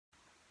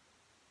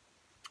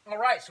All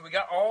right, so we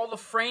got all the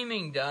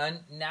framing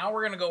done. Now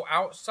we're gonna go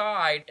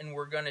outside and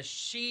we're gonna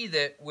sheathe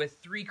it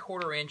with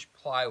 3/4 inch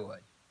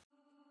plywood.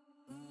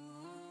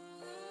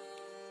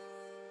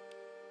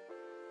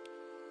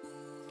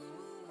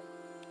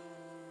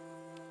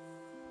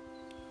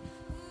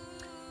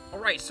 All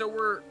right, so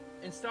we're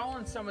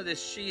installing some of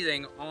this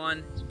sheathing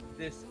on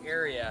this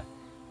area.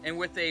 And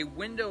with a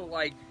window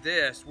like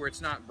this, where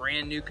it's not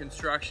brand new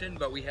construction,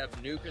 but we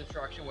have new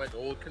construction with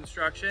old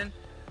construction,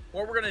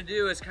 what we're gonna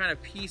do is kind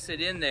of piece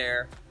it in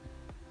there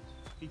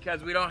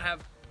because we don't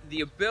have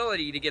the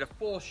ability to get a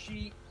full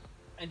sheet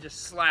and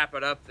just slap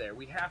it up there.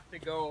 We have to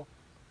go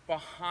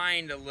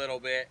behind a little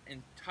bit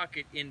and tuck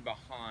it in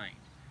behind.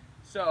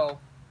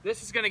 So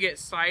this is gonna get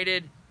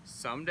sided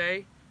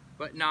someday,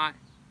 but not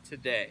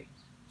today.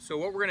 So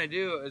what we're gonna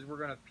do is we're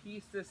gonna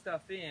piece this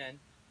stuff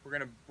in. We're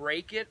gonna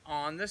break it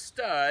on the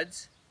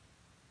studs,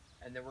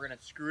 and then we're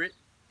gonna screw it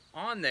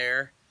on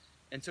there.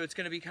 And so it's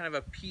gonna be kind of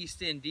a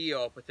pieced in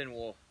deal, but then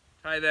we'll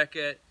Tyvek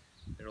it.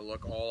 It'll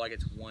look all like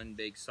it's one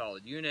big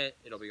solid unit.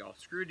 It'll be all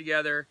screwed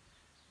together,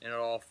 and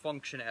it'll all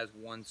function as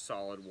one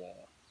solid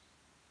wall.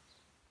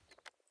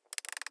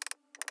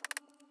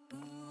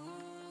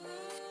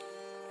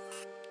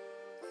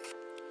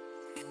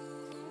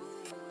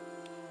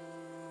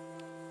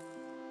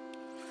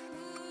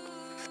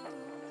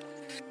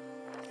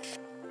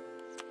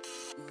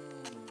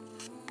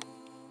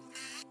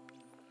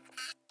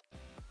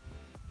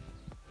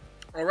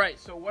 All right,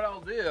 so what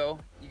I'll do,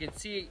 you can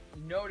see,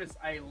 notice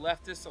I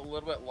left this a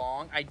little bit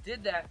long. I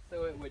did that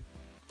so it would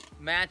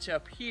match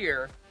up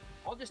here.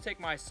 I'll just take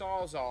my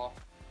sawzall,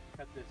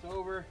 cut this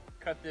over,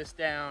 cut this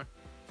down,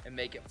 and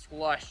make it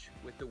flush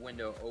with the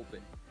window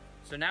open.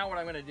 So now what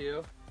I'm gonna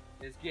do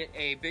is get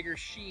a bigger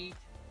sheet,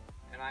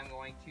 and I'm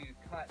going to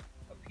cut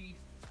a piece,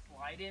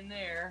 slide in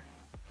there,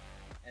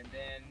 and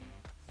then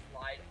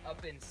slide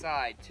up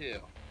inside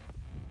too.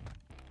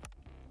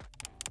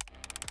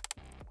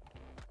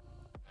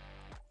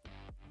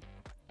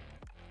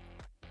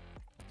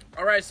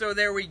 All right, so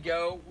there we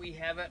go. We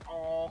have it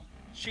all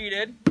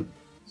sheeted.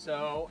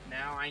 So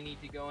now I need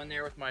to go in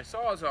there with my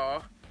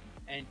sawzall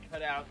and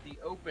cut out the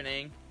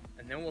opening,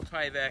 and then we'll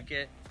Tyvek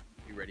it,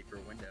 be ready for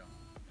a window.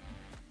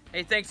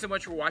 Hey, thanks so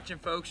much for watching,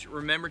 folks.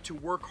 Remember to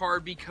work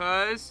hard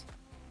because,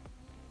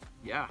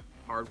 yeah,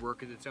 hard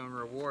work is its own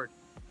reward.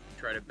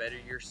 Try to better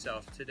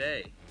yourself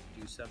today.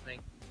 Do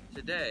something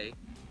today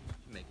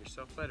to make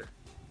yourself better.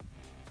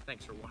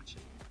 Thanks for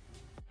watching.